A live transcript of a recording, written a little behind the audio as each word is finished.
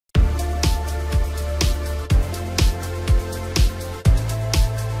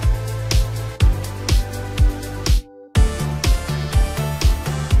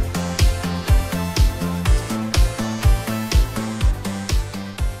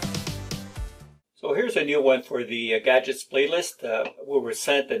So here's a new one for the gadgets playlist. We were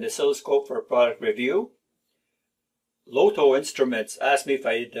sent an oscilloscope for a product review. LOTO Instruments asked me if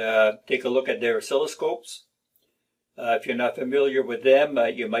I'd take a look at their oscilloscopes. If you're not familiar with them,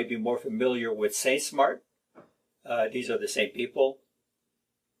 you might be more familiar with SaintSmart. These are the same people.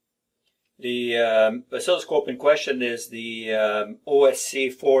 The oscilloscope in question is the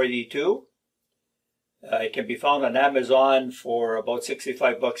OSC482. It can be found on Amazon for about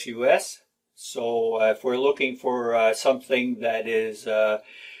 $65 US. So if we're looking for something that is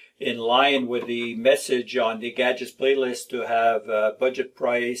in line with the message on the gadgets playlist to have budget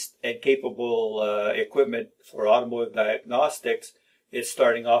priced and capable equipment for automotive diagnostics, it's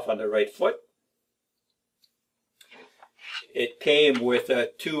starting off on the right foot. It came with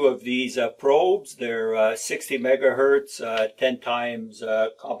two of these probes. They're 60 megahertz, 10 times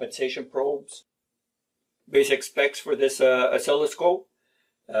compensation probes. Basic specs for this oscilloscope.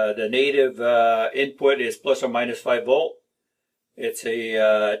 The native input is plus or minus 5 volt. It's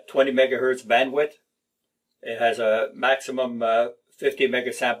a 20 megahertz bandwidth. It has a maximum 50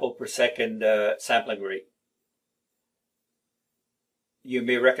 megasample per second sampling rate. You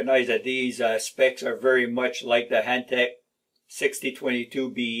may recognize that these specs are very much like the Handtech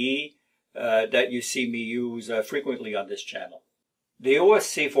 6022BE that you see me use frequently on this channel. The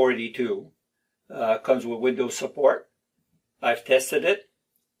OSC482 comes with Windows support. I've tested it.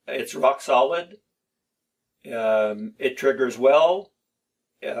 It's rock solid. It triggers well.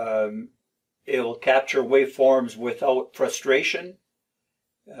 It will capture waveforms without frustration.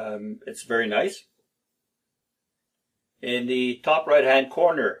 It's very nice. In the top right hand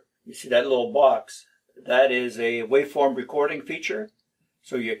corner, you see that little box. That is a waveform recording feature.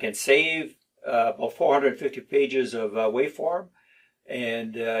 So you can save about 450 pages of waveform.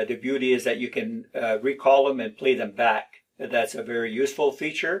 And the beauty is that you can recall them and play them back. That's a very useful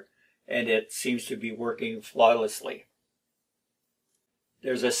feature, and it seems to be working flawlessly.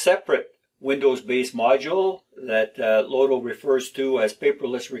 There's a separate Windows-based module that LOTO refers to as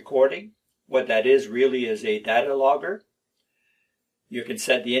Paperless Recording. What that is really is a data logger. You can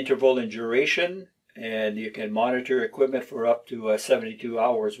set the interval and duration, and you can monitor equipment for up to 72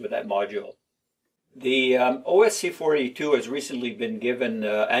 hours with that module. The OSC482 has recently been given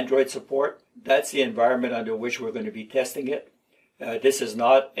Android support. That's the environment under which we're going to be testing it. This is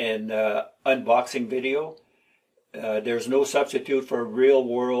not an unboxing video. There's no substitute for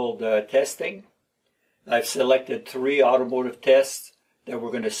real-world testing. I've selected 3 automotive tests that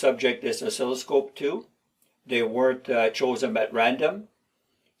we're going to subject this oscilloscope to. They weren't chosen at random.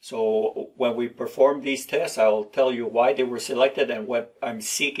 So when we perform these tests, I'll tell you why they were selected and what I'm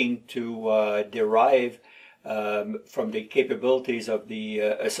seeking to derive from the capabilities of the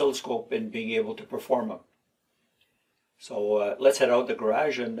oscilloscope in being able to perform them. So let's head out the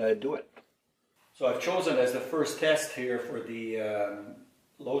garage and do it. So I've chosen as the first test here for the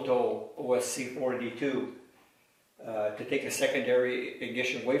LOTO OSC482 to take a secondary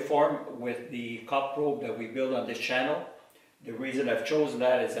ignition waveform with the COP probe that we build on this channel. The reason I've chosen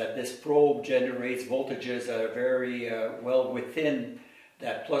that is that this probe generates voltages that are very well within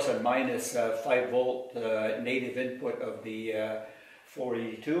that plus and minus 5 volt native input of the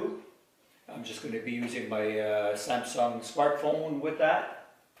 482. I'm just going to be using my Samsung smartphone with that.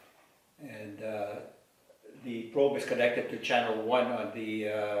 And the probe is connected to channel 1 on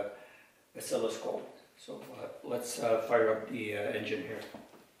the oscilloscope. So let's fire up the engine here.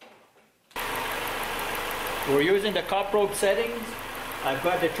 We're using the COP probe settings. I've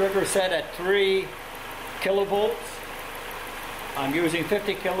got the trigger set at 3 kilovolts. I'm using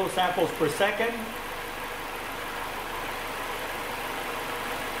 50 kilosamples per second.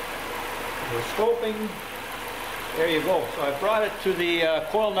 We're scoping. There you go. So I brought it to the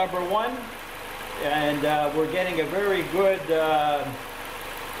coil number 1, and we're getting a very good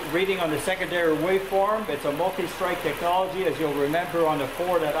reading on the secondary waveform. It's a multi-strike technology, as you'll remember on the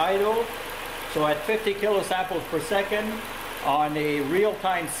Ford at idle. So at 50 kilosamples per second on a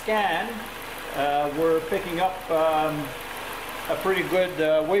real-time scan, we're picking up a pretty good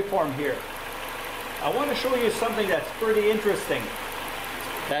waveform here. I want to show you something that's pretty interesting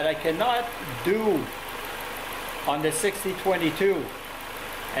that I cannot do on the 6022,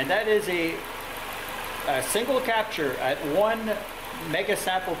 and that is a single capture at 1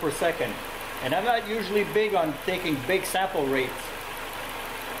 megasample per second. And I'm not usually big on taking big sample rates.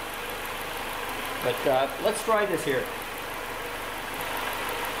 But let's try this here.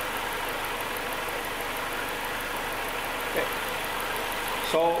 Okay.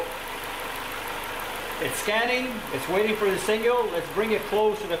 So it's scanning, it's waiting for the signal. Let's bring it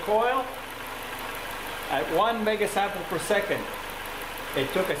close to the coil. At 1 megasample per second,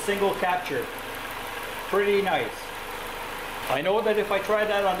 it took a single capture. pretty nice. I know that if I try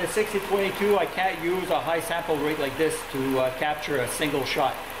that on the 6022, I can't use a high sample rate like this to capture a single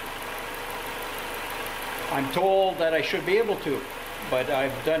shot. I'm told that I should be able to, but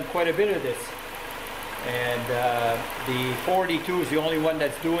I've done quite a bit of this. And the 482 is the only one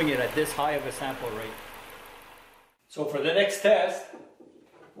that's doing it at this high of a sample rate. So for the next test,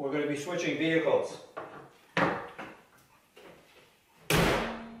 we're going to be switching vehicles.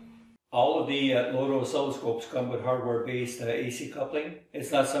 All of the LOTO oscilloscopes come with hardware-based AC coupling. It's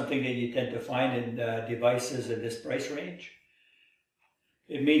not something that you tend to find in devices in this price range.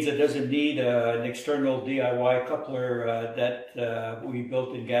 It means it doesn't need an external DIY coupler that we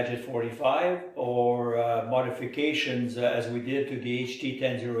built in Gadget 45 or modifications as we did to the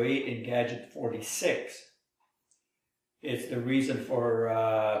HT1008 in Gadget 46. It's the reason for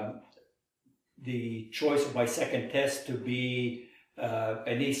the choice of my second test to be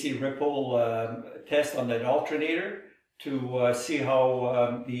an AC ripple test on an alternator to see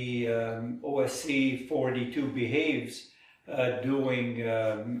how the OSC482 behaves doing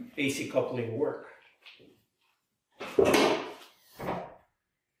AC coupling work. We've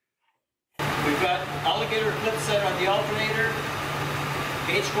got alligator clip set on the alternator.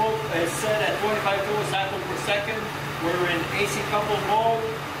 HScope is set at 25 kilosamples per second. We're in AC coupled mode.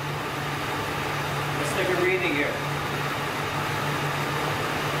 Let's take a reading here.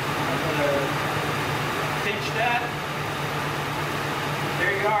 I'm going to pinch that.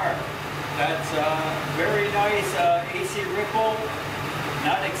 There you are. That's very nice AC ripple,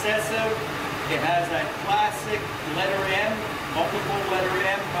 not excessive. It has that classic letter M, multiple letter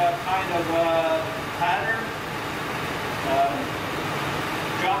M kind of pattern.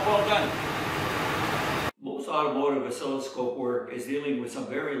 Job well done. Most automotive oscilloscope work is dealing with some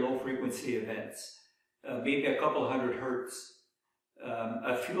very low frequency events, maybe a couple hundred hertz.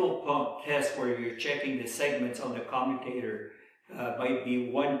 A fuel pump test where you're checking the segments on the commutator might be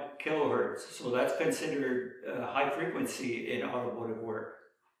 1 kilohertz, so that's considered high frequency in automotive work.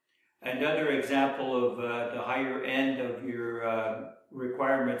 Another example of the higher end of your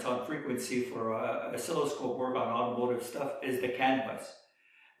requirements on frequency for oscilloscope work on automotive stuff is the CAN bus,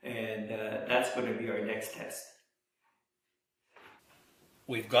 and that's going to be our next test.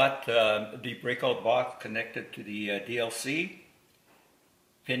 We've got the breakout box connected to the DLC.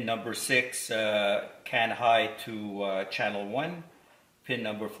 Pin number 6, CAN high to channel 1. Pin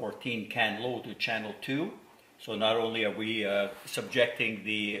number 14, CAN low to channel 2. So not only are we subjecting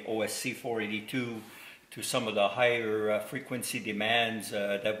the OSC482 to some of the higher frequency demands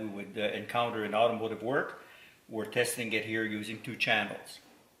that we would encounter in automotive work, we're testing it here using 2 channels.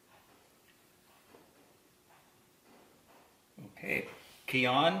 Okay, key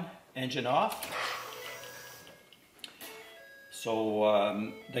on, engine off.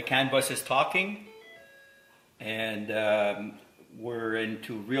 So the CAN bus is talking, and we're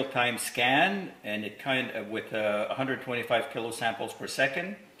into real-time scan, and it kind of with 125 kilosamples per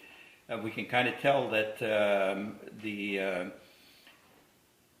second. We can kind of tell that the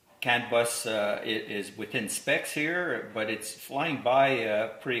CAN bus is within specs here, but it's flying by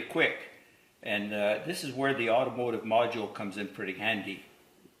pretty quick. And this is where the automotive module comes in pretty handy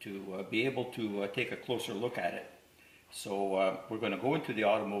to be able to take a closer look at it. So we're going to go into the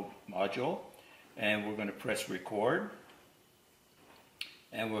automotive module, and we're going to press record,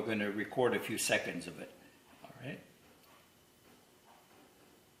 and we're going to record a few seconds of it. All right.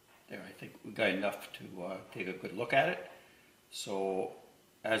 There, I think we got enough to take a good look at it. So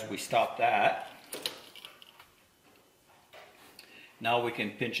as we stop that, now we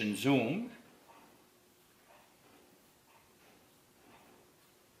can pinch and zoom.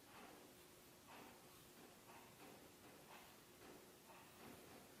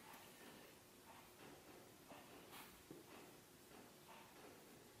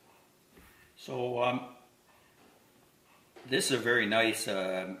 So this is a very nice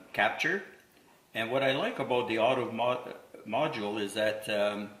capture, and what I like about the auto module is that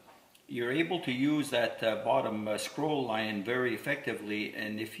you're able to use that bottom scroll line very effectively,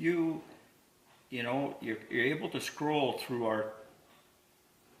 and if you're able to scroll through our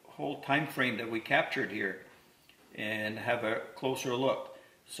whole time frame that we captured here and have a closer look.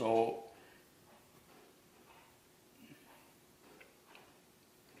 So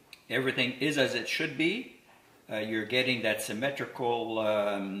everything is as it should be. You're getting that symmetrical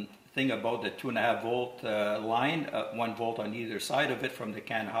thing about the 2.5 volt line, 1 volt on either side of it from the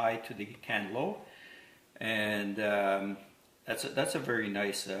CAN high to the CAN low, and that's a very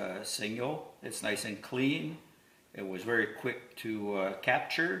nice signal. It's nice and clean. It was very quick to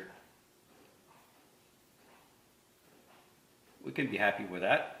capture. We can be happy with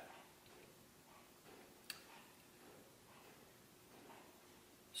that.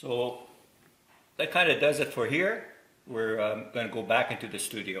 So that kind of does it for here. We're going to go back into the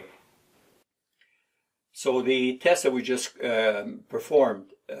studio. So the tests that we just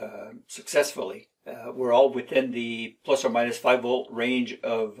performed successfully were all within the plus or minus 5 volt range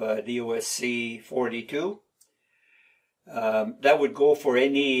of the OSC482. That would go for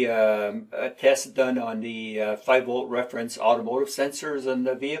any test done on the 5 volt reference automotive sensors in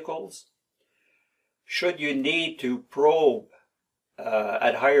the vehicles. Should you need to probe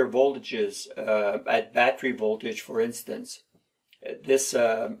at higher voltages, at battery voltage for instance, this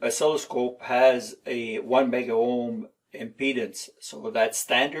oscilloscope has a 1 mega ohm impedance, so that's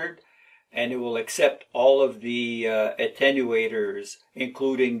standard, and it will accept all of the attenuators,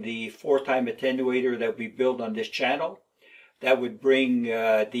 including the 4-time attenuator that we build on this channel. That would bring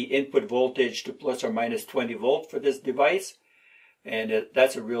the input voltage to plus or minus 20 volt for this device, and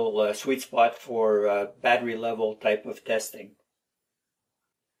that's a real sweet spot for battery level type of testing.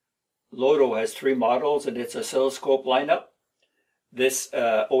 LOTO has 3 models in its oscilloscope lineup. This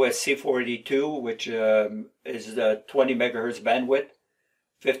OSC482, which is the 20 megahertz bandwidth,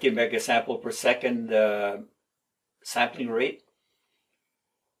 50 megasample per second sampling rate.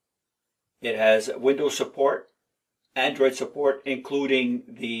 It has Windows support, Android support, including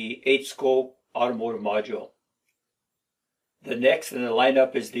the HScope automotive module. The next in the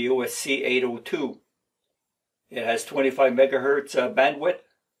lineup is the OSC802. It has 25 megahertz bandwidth,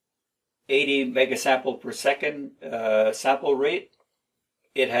 80 megasample per second sample rate.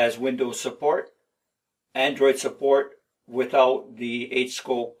 It has Windows support, Android support without the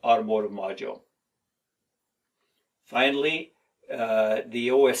HScope automotive module. Finally, the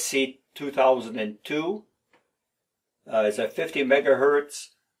OSC 2002 is a 50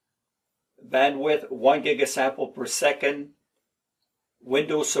 megahertz bandwidth, 1 gigasample per second,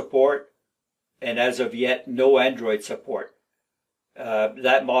 Windows support, and as of yet, no Android support.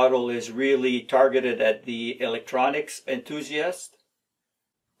 That model is really targeted at the electronics enthusiast.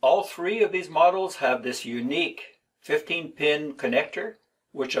 All 3 of these models have this unique 15-pin connector,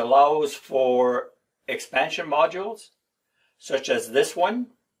 which allows for expansion modules, such as this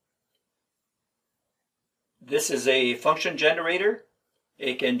one. This is a function generator.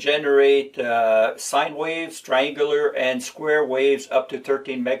 It can generate sine waves, triangular, and square waves up to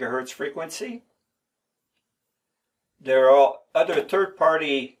 13 megahertz frequency. There are other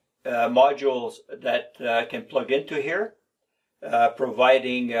third-party modules that can plug into here,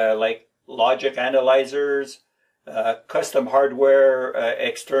 providing like logic analyzers, custom hardware,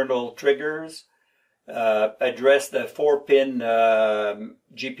 external triggers, address the 4-pin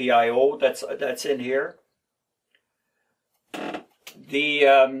GPIO that's in here. The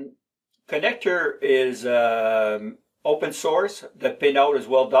connector is open source. The pinout is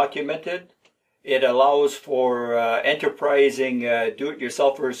well documented. It allows for enterprising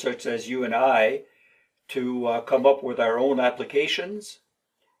do-it-yourselfers such as you and I to come up with our own applications,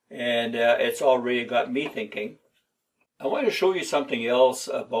 and it's already got me thinking. I want to show you something else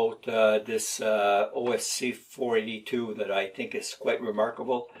about this OSC482 that I think is quite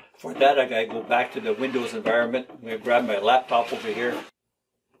remarkable. For that, I gotta go back to the Windows environment. I'm going to grab my laptop over here.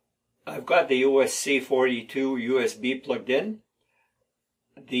 I've got the OSC482 USB plugged in.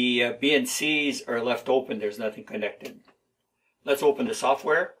 The BNCs are left open. There's nothing connected. Let's open the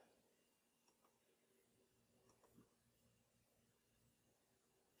software.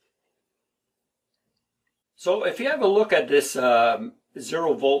 So if you have a look at this 0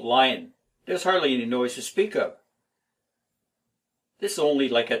 volt line, there's hardly any noise to speak of. This is only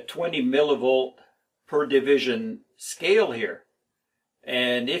like a 20 millivolt per division scale here.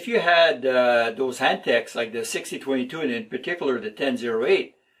 And if you had those Hantecs like the 6022 and in particular the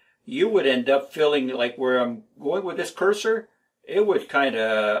 1008, you would end up feeling like where I'm going with this cursor, it would kind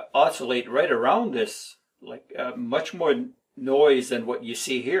of oscillate right around this, like much more noise than what you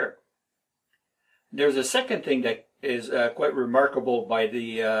see here. There's a second thing that is quite remarkable by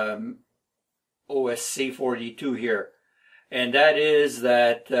the OSC482 here, and that is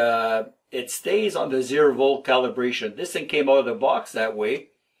that it stays on the 0 volt calibration. This thing came out of the box that way.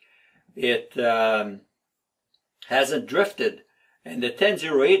 It hasn't drifted. And the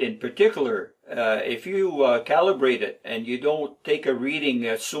 1008 in particular, if you calibrate it and you don't take a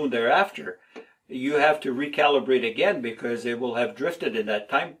reading soon thereafter, you have to recalibrate again because it will have drifted in that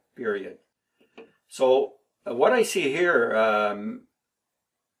time period. So what I see here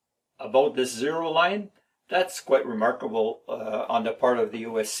about this 0 line, that's quite remarkable on the part of the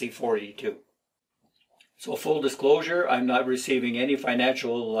OSC482. So full disclosure, I'm not receiving any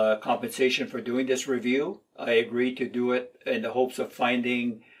financial compensation for doing this review. I agreed to do it in the hopes of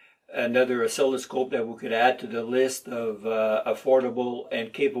finding another oscilloscope that we could add to the list of affordable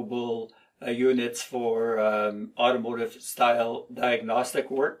and capable units for automotive style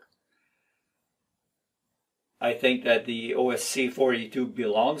diagnostic work. I think that the OSC482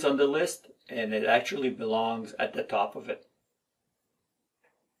 belongs on the list, and it actually belongs at the top of it.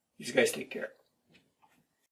 You guys take care.